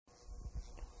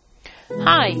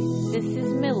Hi, this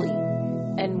is Millie,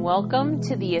 and welcome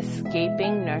to the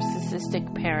Escaping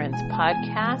Narcissistic Parents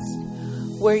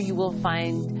podcast, where you will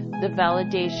find the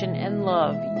validation and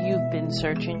love you've been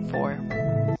searching for.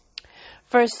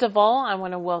 First of all, I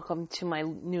want to welcome to my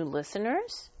new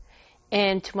listeners,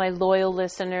 and to my loyal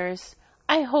listeners,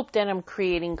 I hope that I'm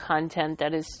creating content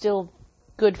that is still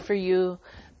good for you,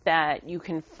 that you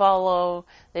can follow,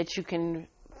 that you can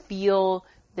feel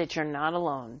that you're not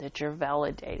alone, that you're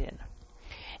validated.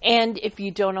 And if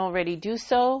you don't already do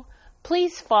so,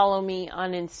 please follow me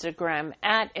on Instagram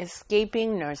at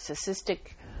Escaping Narcissistic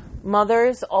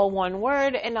Mothers, all one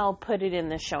word, and I'll put it in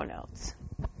the show notes.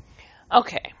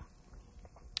 Okay.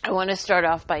 I want to start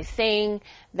off by saying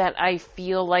that I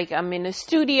feel like I'm in a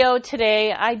studio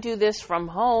today. I do this from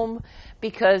home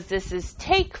because this is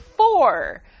take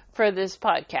 4 for this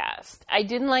podcast. I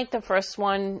didn't like the first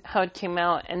one, how it came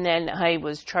out, and then I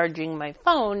was charging my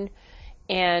phone,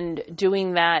 and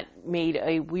doing that made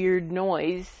a weird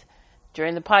noise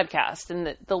during the podcast.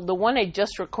 And the one I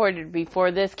just recorded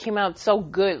before this came out so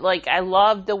good. Like, I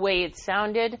loved the way it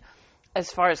sounded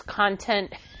as far as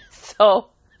content. So,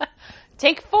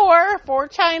 take 4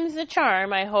 times the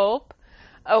charm, I hope.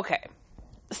 Okay.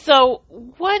 So,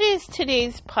 what is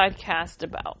today's podcast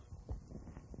about?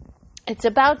 It's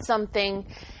about something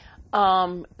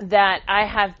that I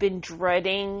have been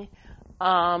dreading.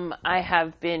 I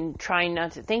have been trying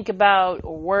not to think about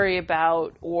or worry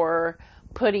about or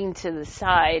putting to the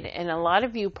side. And a lot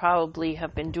of you probably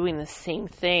have been doing the same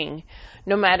thing,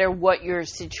 no matter what your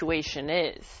situation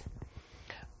is.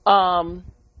 And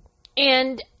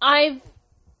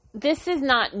this is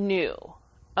not new.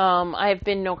 I've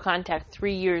been no contact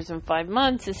 3 years and 5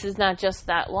 months. This is not just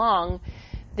that long.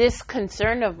 This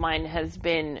concern of mine has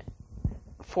been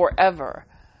forever.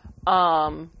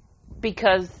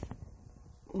 Because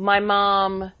my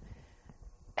mom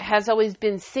has always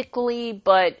been sickly,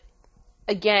 but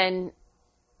again,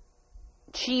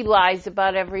 she lies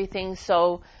about everything.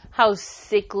 So how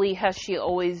sickly has she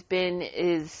always been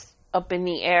is up in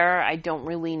the air. I don't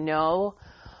really know.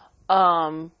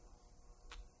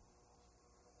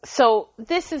 So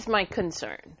this is my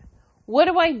concern. What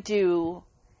do I do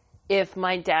if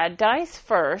my dad dies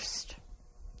first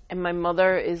and my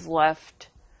mother is left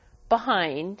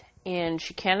behind and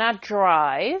she cannot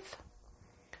drive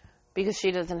because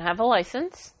she doesn't have a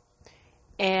license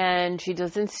and she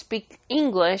doesn't speak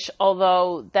English,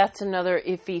 although that's another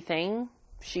iffy thing.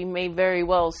 She may very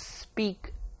well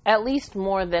speak at least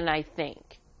more than I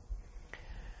think.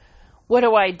 What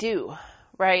do I do,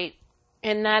 right?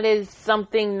 And that is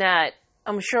something that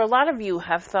I'm sure a lot of you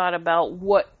have thought about.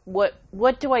 What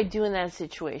do I do in that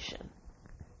situation?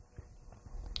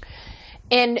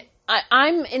 And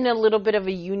I'm in a little bit of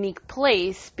a unique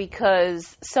place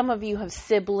because some of you have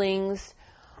siblings.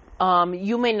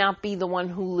 You may not be the one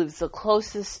who lives the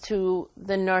closest to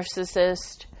the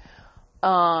narcissist.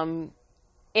 And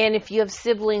if you have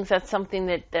siblings, that's something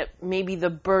that maybe the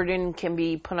burden can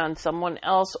be put on someone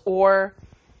else, or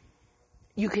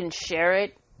you can share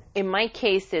it. In my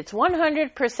case, it's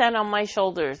 100% on my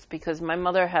shoulders because my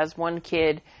mother has one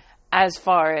kid, as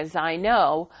far as I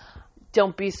know.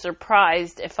 Don't be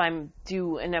surprised if I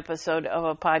do an episode of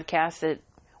a podcast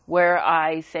where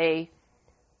I say,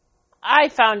 I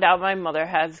found out my mother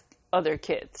has other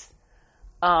kids.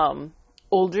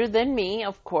 Older than me,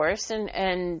 of course,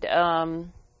 and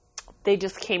they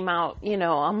just came out,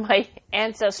 on my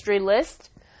ancestry list.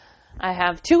 I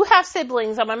have 2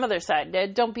 half-siblings on my mother's side.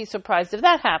 Don't be surprised if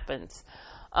that happens.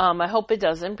 I hope it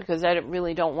doesn't, because I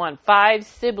really don't want 5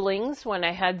 siblings when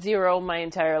I had 0 my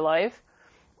entire life.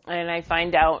 And I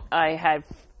find out I had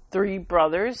 3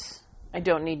 brothers. I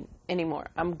don't need any more.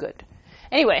 I'm good.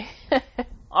 Anyway,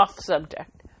 off subject.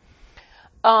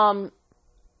 My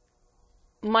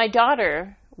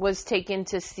daughter was taken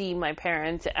to see my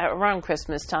parents around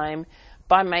Christmas time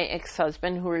by my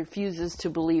ex-husband, who refuses to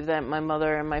believe that my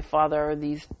mother and my father are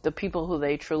the people who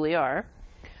they truly are.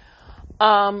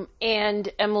 And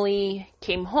Emily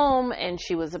came home and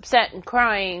she was upset and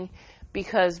crying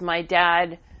because my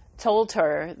dad told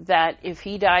her that if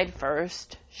he died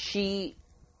first, she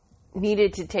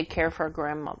needed to take care of her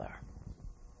grandmother.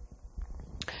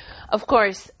 Of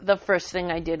course, the first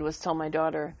thing I did was tell my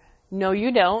daughter, no,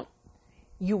 you don't.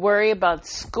 You worry about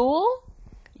school.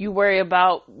 You worry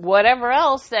about whatever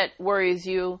else that worries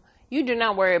you. You do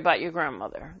not worry about your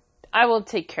grandmother. I will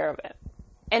take care of it.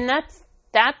 And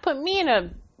that put me in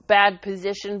a bad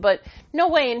position, but no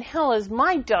way in hell is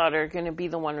my daughter going to be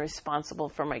the one responsible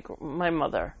for my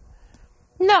mother.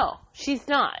 No, she's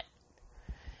not.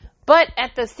 But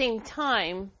at the same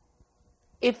time,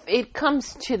 if it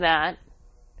comes to that,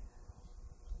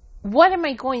 what am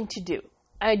I going to do?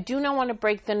 I do not want to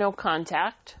break the no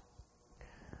contact.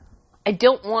 I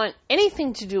don't want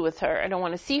anything to do with her. I don't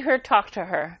want to see her, talk to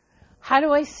her. How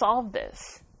do I solve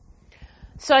this?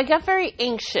 So I got very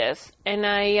anxious, and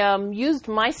I used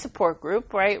my support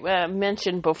group, right? I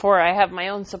mentioned before, I have my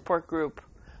own support group.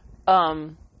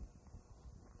 The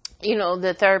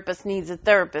therapist needs a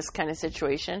therapist kind of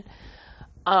situation.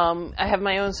 I have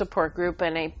my own support group,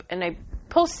 and I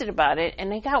posted about it,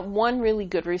 and I got one really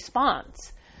good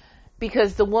response.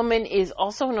 Because the woman is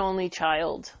also an only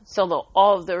child, so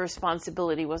all of the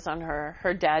responsibility was on her.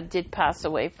 Her dad did pass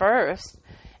away first,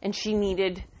 and she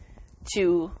needed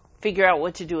to figure out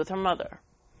what to do with her mother.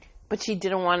 But she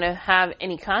didn't want to have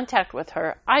any contact with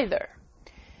her either.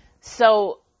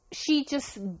 So she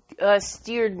just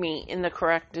steered me in the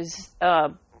correct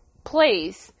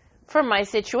place for my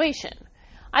situation.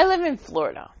 I live in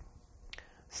Florida.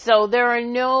 So there are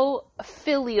no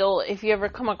filial, if you ever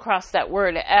come across that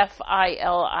word, F-I-L-I-A-L.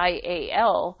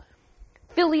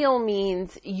 Filial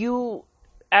means you,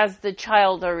 as the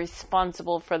child, are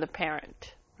responsible for the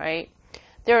parent, right?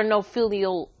 There are no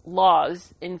filial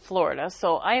laws in Florida,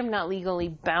 so I am not legally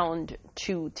bound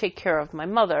to take care of my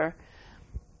mother.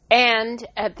 And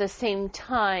at the same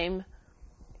time,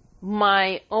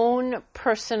 my own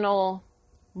personal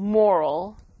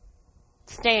moral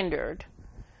standard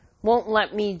won't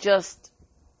let me just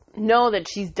know that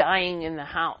she's dying in the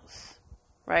house,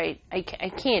 right? I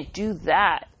can't do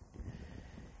that.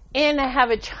 And I have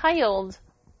a child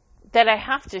that I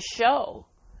have to show.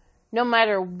 No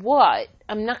matter what,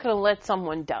 I'm not going to let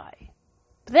someone die.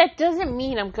 But that doesn't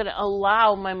mean I'm going to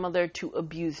allow my mother to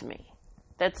abuse me.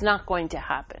 That's not going to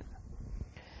happen.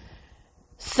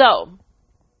 So,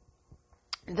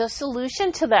 the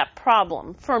solution to that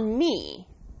problem for me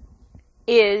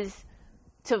is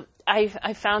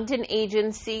I found an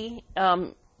agency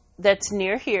that's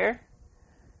near here,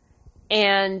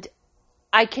 and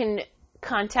I can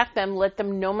contact them, let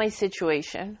them know my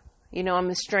situation. I'm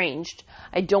estranged.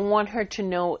 I don't want her to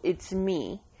know it's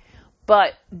me,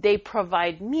 but they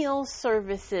provide meal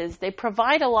services. They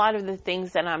provide a lot of the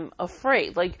things that I'm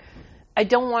afraid. Like, I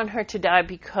don't want her to die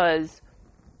because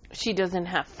she doesn't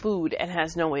have food and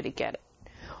has no way to get it.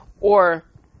 Or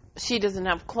she doesn't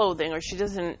have clothing, or she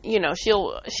doesn't,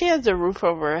 she has a roof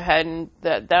over her head, and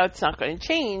that's not going to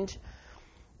change.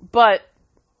 But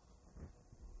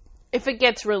if it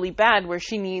gets really bad where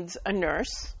she needs a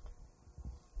nurse,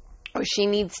 or she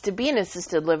needs to be in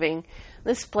assisted living,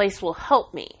 this place will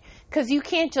help me. Because you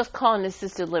can't just call an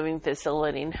assisted living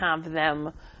facility and have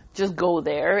them just go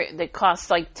there. It costs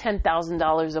like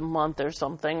 $10,000 a month or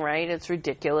something, right? It's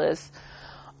ridiculous.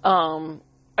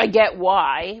 I get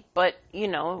why, but,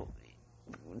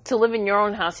 to live in your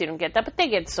own house, you don't get that. But they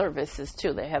get services,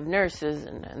 too. They have nurses,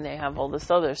 and they have all this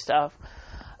other stuff.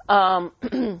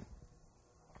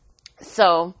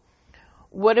 So,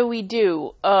 what do we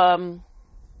do?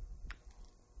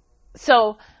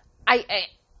 So,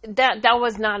 that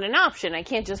was not an option. I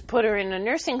can't just put her in a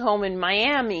nursing home in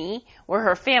Miami, where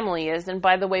her family is. And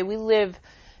by the way, we live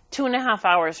 2.5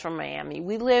 hours from Miami.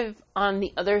 We live on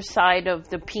the other side of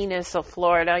the penis of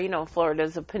Florida.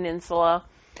 Florida's a peninsula.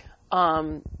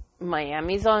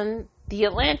 Miami's on the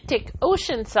Atlantic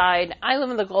Ocean side. I live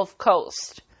on the Gulf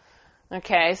Coast.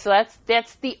 Okay, so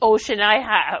that's the ocean I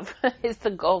have. Is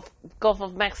the Gulf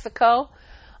of Mexico.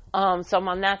 So I'm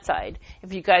on that side.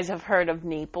 If you guys have heard of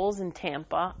Naples and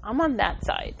Tampa, I'm on that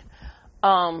side.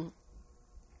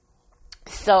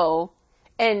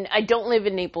 And I don't live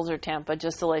in Naples or Tampa,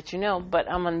 just to let you know, but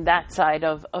I'm on that side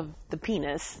of the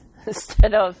penis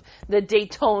instead of the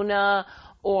Daytona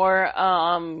or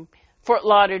Fort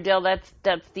Lauderdale. That's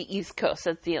the East Coast.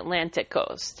 That's the Atlantic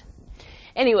coast.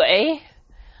 Anyway,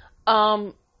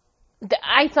 I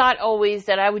thought always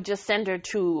that I would just send her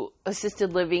to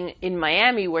assisted living in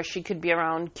Miami where she could be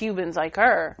around Cubans like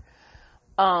her.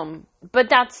 But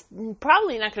that's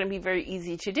probably not going to be very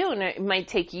easy to do, and it might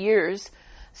take years.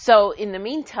 So in the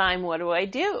meantime, what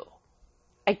do?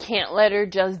 I can't let her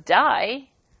just die.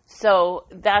 So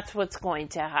that's what's going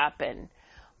to happen.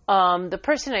 The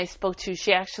person I spoke to,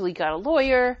 she actually got a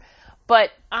lawyer,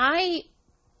 but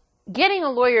getting a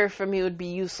lawyer for me would be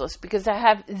useless because I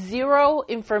have zero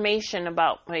information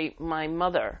about my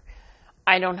mother.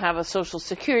 I don't have a social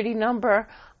security number.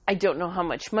 I don't know how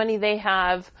much money they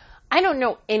have. I don't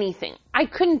know anything. I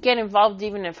couldn't get involved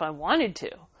even if I wanted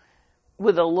to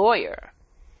with a lawyer.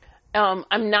 I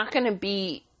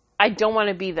don't want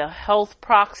to be the health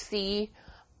proxy,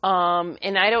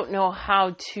 and I don't know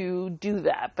how to do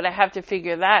that, but I have to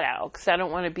figure that out because I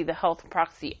don't want to be the health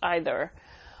proxy either.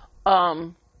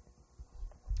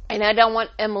 And I don't want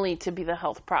Emily to be the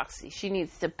health proxy. She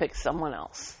needs to pick someone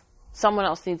else. Someone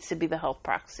else needs to be the health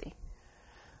proxy.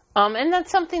 And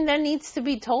that's something that needs to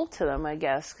be told to them, I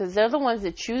guess, because they're the ones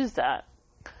that choose that.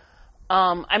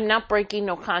 I'm not breaking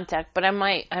no contact, but I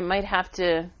might have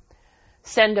to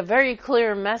send a very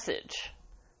clear message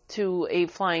to a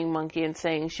flying monkey and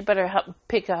saying she better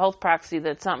pick a health proxy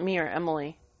that's not me or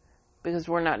Emily, because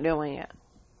we're not doing it.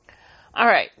 All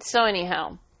right. So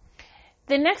anyhow,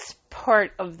 the next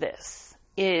part of this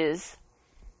is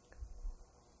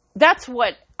that's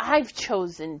what I've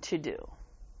chosen to do,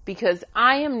 because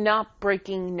I am not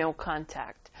breaking no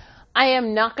contact. I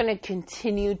am not going to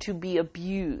continue to be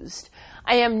abused.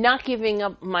 I am not giving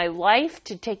up my life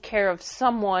to take care of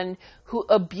someone who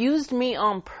abused me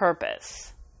on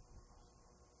purpose.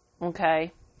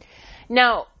 Okay?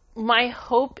 Now, my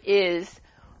hope is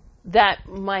that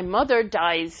my mother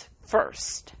dies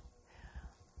first.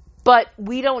 But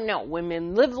we don't know.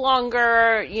 Women live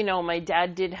longer. You know, my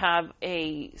dad did have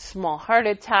a small heart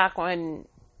attack when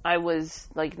I was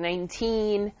like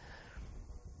 19.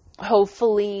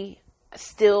 Hopefully,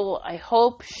 still, I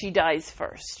hope she dies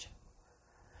first.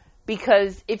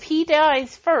 Because if he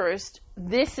dies first,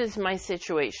 this is my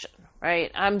situation,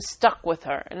 right? I'm stuck with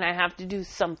her and I have to do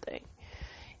something.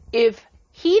 If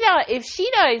she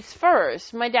dies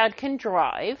first, my dad can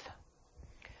drive.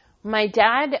 My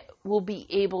dad will be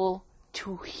able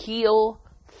to heal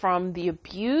from the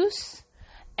abuse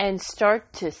and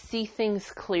start to see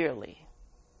things clearly.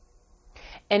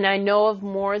 And I know of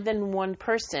more than one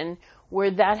person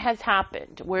where that has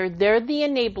happened, where they're the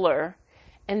enabler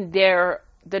and the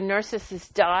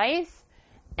narcissist dies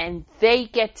and they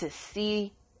get to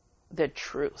see the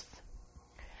truth.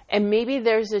 And maybe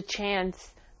there's a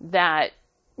chance that,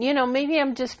 you know, maybe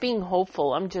I'm just being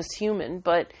hopeful, I'm just human,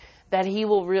 but that he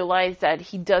will realize that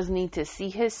he does need to see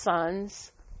his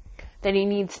sons, that he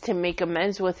needs to make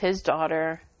amends with his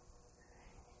daughter,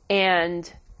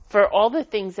 and for all the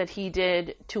things that he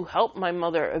did to help my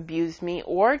mother abuse me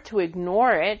or to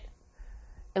ignore it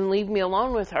and leave me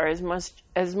alone with her as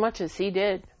much as he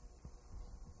did.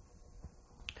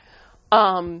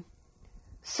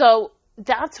 So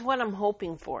that's what I'm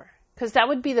hoping for, because that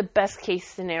would be the best case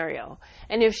scenario.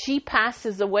 And if she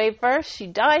passes away first, she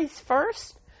dies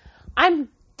first, I'm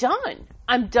done.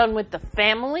 I'm done with the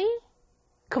family,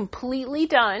 completely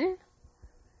done.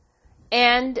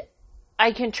 And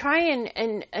I can try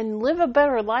and live a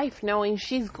better life knowing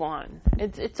she's gone.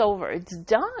 It's over. It's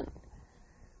done.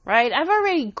 Right? I've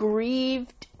already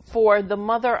grieved for the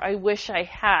mother I wish I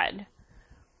had.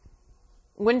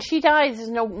 When she dies, there's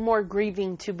no more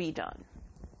grieving to be done.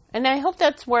 And I hope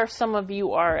that's where some of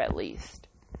you are, at least.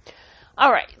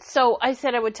 All right. So I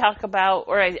said I would talk about,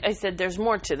 or I said there's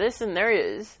more to this, and there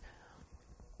is.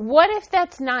 What if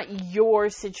that's not your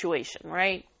situation,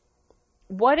 right?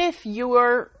 What if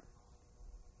your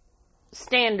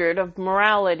standard of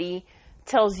morality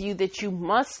tells you that you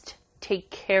must take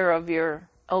care of your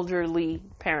elderly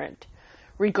parent,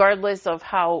 regardless of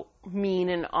how mean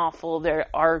and awful they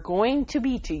are going to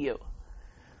be to you?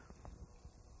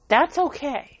 That's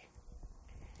okay.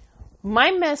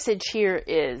 My message here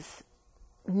is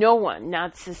no one,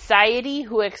 not society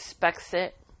who expects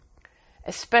it,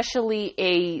 especially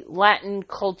a Latin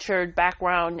cultured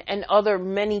background, and other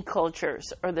many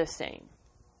cultures are the same.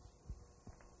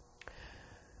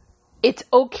 It's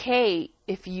okay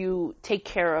if you take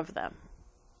care of them.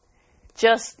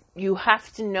 Just, you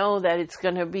have to know that it's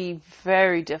going to be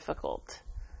very difficult.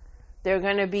 They're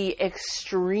going to be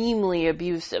extremely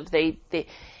abusive.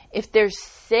 If they're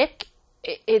sick,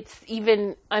 it's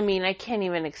even, I can't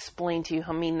even explain to you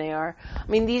how mean they are.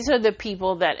 These are the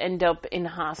people that end up in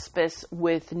hospice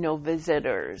with no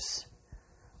visitors.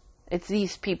 It's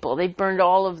these people. They burned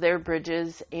all of their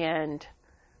bridges and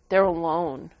they're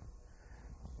alone.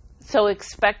 So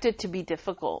expect it to be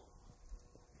difficult.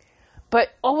 But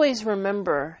always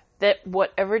remember that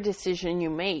whatever decision you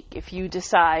make, if you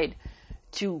decide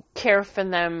to care for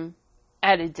them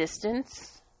at a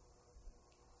distance,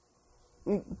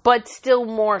 but still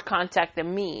more contact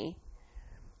than me,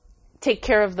 take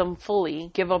care of them fully,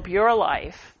 give up your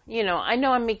life. I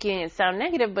know I'm making it sound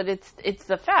negative, but it's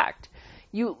the fact.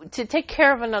 To take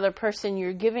care of another person,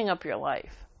 you're giving up your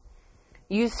life.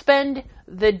 You spend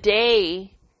the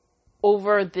day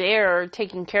over there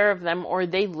taking care of them, or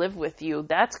they live with you.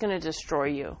 That's going to destroy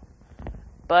you.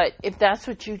 But if that's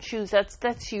what you choose,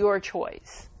 that's your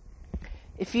choice.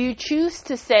 If you choose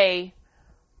to say,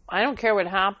 I don't care what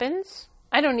happens,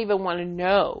 I don't even want to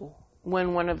know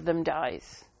when one of them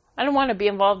dies, I don't want to be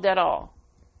involved at all,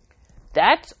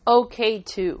 that's okay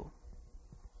too.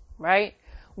 Right?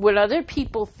 What other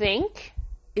people think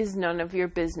is none of your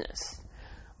business.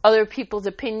 Other people's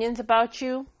opinions about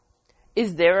you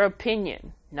is their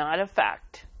opinion, not a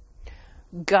fact.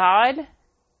 God,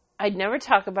 I'd never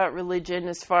talk about religion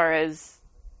as far as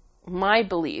my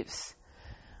beliefs.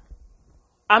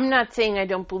 I'm not saying I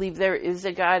don't believe there is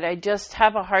a God. I just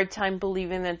have a hard time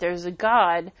believing that there's a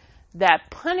God that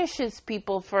punishes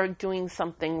people for doing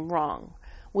something wrong.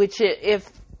 Which, if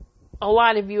a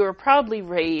lot of you are probably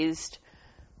raised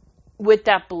with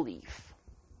that belief,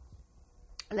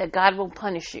 that God will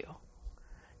punish you.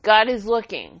 God is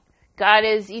looking. God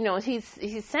is,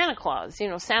 he's Santa Claus.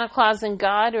 Santa Claus and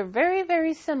God are very,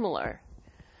 very similar.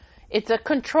 It's a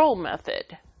control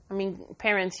method. I mean,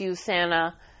 parents use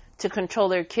Santa to control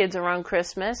their kids around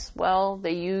Christmas. Well,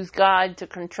 they use God to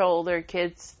control their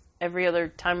kids every other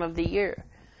time of the year.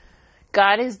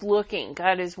 God is looking.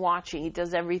 God is watching. He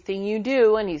does everything you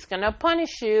do, and he's going to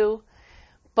punish you.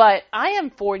 But I am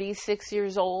 46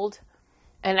 years old,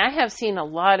 and I have seen a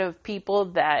lot of people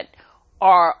that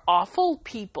are awful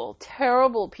people,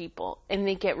 terrible people, and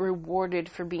they get rewarded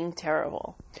for being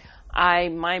terrible.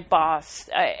 My boss,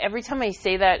 every time I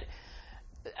say that,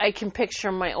 I can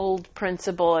picture my old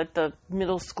principal at the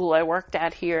middle school I worked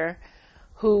at here,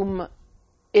 whom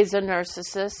is a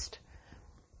narcissist,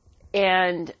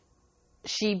 and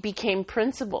she became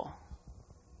principal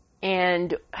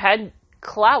and had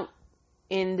clout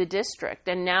in the district,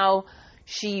 and now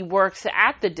she works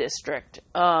at the district.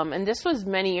 And this was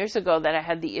many years ago that I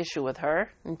had the issue with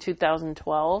her in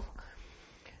 2012.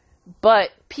 But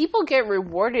people get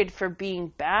rewarded for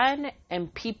being bad,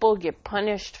 and people get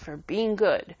punished for being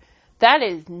good. That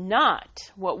is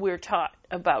not what we're taught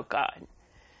about God.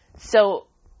 So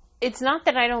it's not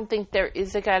that I don't think there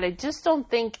is a God. I just don't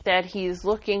think that he is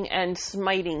looking and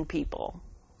smiting people.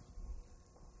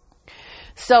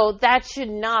 So that should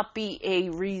not be a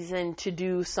reason to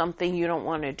do something you don't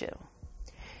want to do.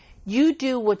 You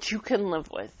do what you can live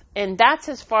with. And that's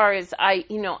as far as I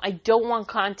don't want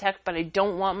contact, but I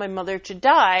don't want my mother to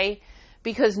die,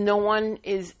 because no one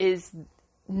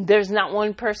there's not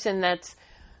one person that's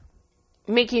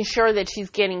making sure that she's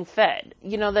getting fed.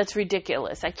 That's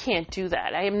ridiculous. I can't do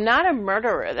that. I am not a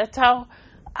murderer. That's how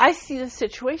I see the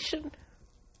situation.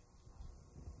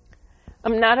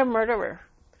 I'm not a murderer.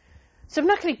 So I'm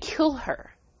not going to kill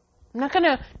her. I'm not going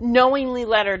to knowingly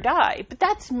let her die. But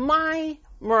that's my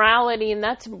morality, and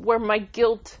that's where my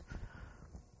guilt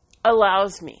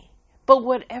allows me. But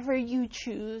whatever you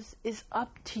choose is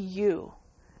up to you.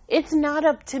 It's not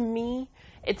up to me.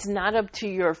 It's not up to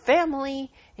your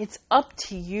family. It's up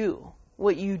to you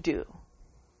what you do.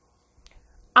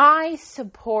 I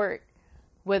support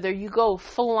whether you go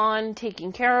full on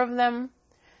taking care of them.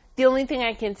 The only thing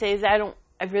I can say is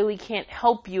I really can't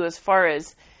help you as far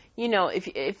as,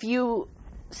 if you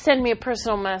send me a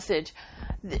personal message,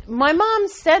 my mom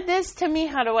said this to me,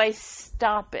 how do I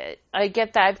stop it? I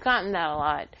get that. I've gotten that a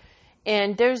lot.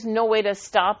 And there's no way to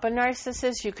stop a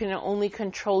narcissist. You can only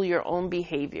control your own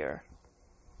behavior.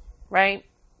 Right?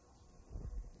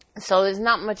 So there's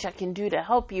not much I can do to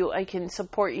help you. I can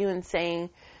support you in saying,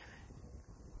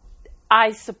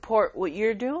 I support what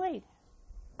you're doing.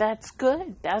 That's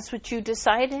good. That's what you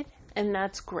decided. And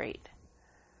that's great.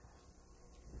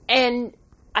 And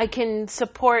I can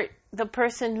support the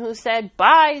person who said,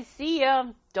 bye, see ya,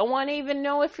 don't want to even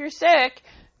know if you're sick,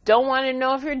 don't want to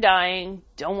know if you're dying,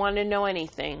 don't want to know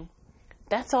anything.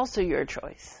 That's also your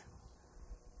choice.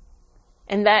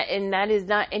 And that is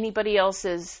not anybody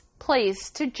else's place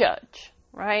to judge,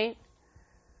 right?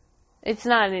 It's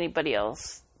not anybody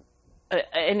else's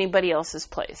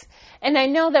place. And I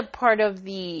know that part of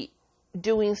the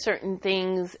doing certain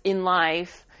things in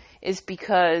life is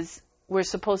because we're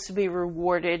supposed to be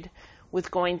rewarded with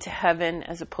going to heaven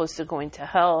as opposed to going to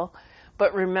hell.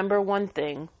 But remember one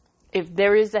thing, if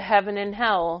there is a heaven and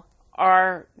hell,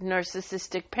 our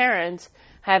narcissistic parents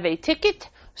have a ticket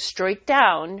straight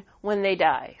down when they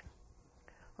die.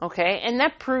 Okay? And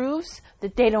that proves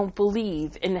that they don't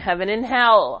believe in heaven and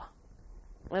hell.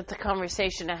 That's a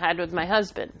conversation I had with my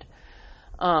husband.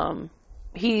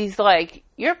 He's like,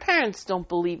 your parents don't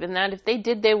believe in that. If they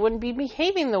did, they wouldn't be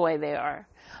behaving the way they are.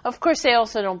 Of course, they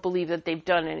also don't believe that they've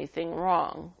done anything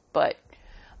wrong, but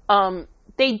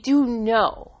they do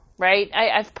know, right?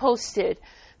 I've posted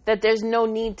that there's no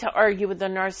need to argue with the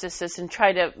narcissist and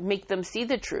try to make them see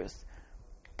the truth,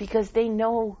 because they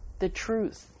know the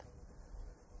truth.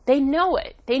 They know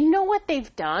it. They know what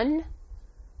they've done.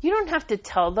 You don't have to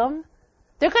tell them.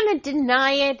 They're going to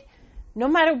deny it no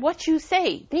matter what you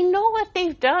say. They know what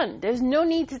they've done. There's no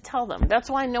need to tell them.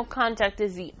 That's why no contact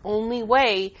is the only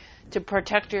way to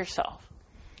protect yourself.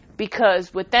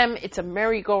 Because with them, it's a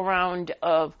merry-go-round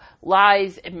of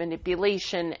lies and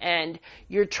manipulation, and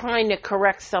you're trying to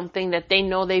correct something that they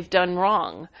know they've done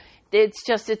wrong.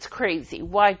 It's crazy.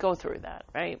 Why go through that,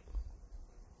 right?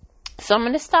 So I'm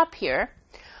going to stop here.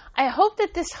 I hope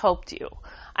that this helped you.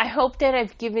 I hope that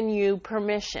I've given you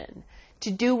permission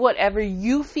to do whatever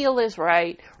you feel is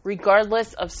right,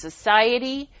 regardless of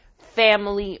society,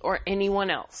 family, or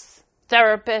anyone else.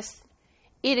 Therapist,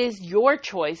 it is your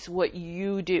choice what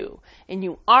you do. And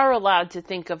you are allowed to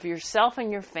think of yourself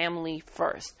and your family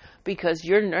first, because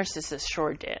your narcissist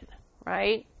sure did,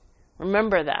 right?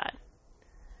 Remember that.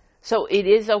 So it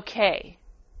is okay.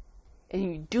 And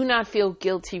you do not feel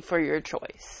guilty for your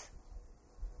choice.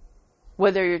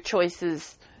 Whether your choice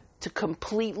is to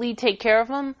completely take care of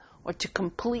them or to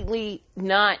completely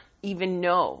not even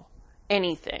know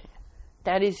anything.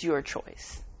 That is your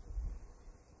choice.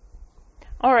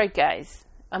 All right, guys.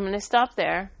 I'm going to stop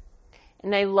there.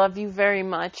 And I love you very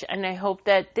much. And I hope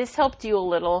that this helped you a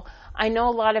little. I know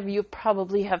a lot of you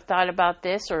probably have thought about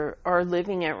this or are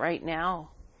living it right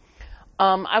now.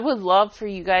 I would love for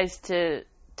you guys to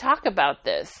talk about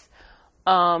this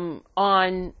I'm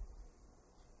gonna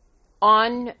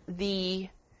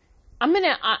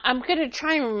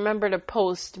try and remember to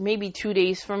post maybe 2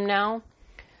 days from now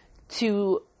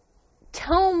to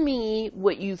tell me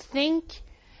what you think,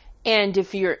 and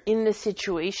if you're in the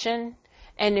situation,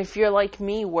 and if you're like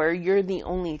me where you're the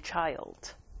only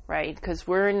child, right? Because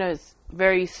we're in a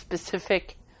very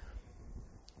specific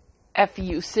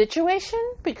FU situation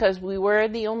because we were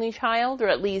the only child, or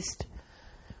at least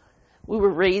we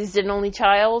were raised an only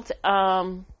child,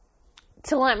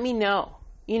 to let me know,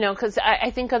 because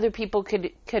I think other people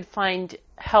could find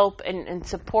help and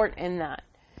support in that.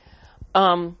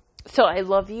 So I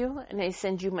love you, and I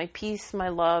send you my peace, my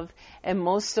love, and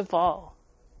most of all,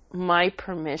 my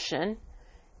permission,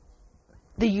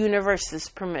 the universe's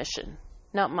permission,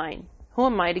 not mine. Who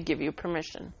am I to give you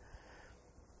permission?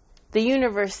 The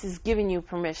universe is giving you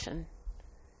permission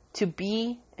to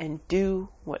be and do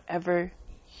whatever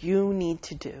you need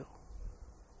to do.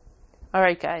 All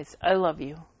right, guys, I love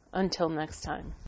you. Until next time.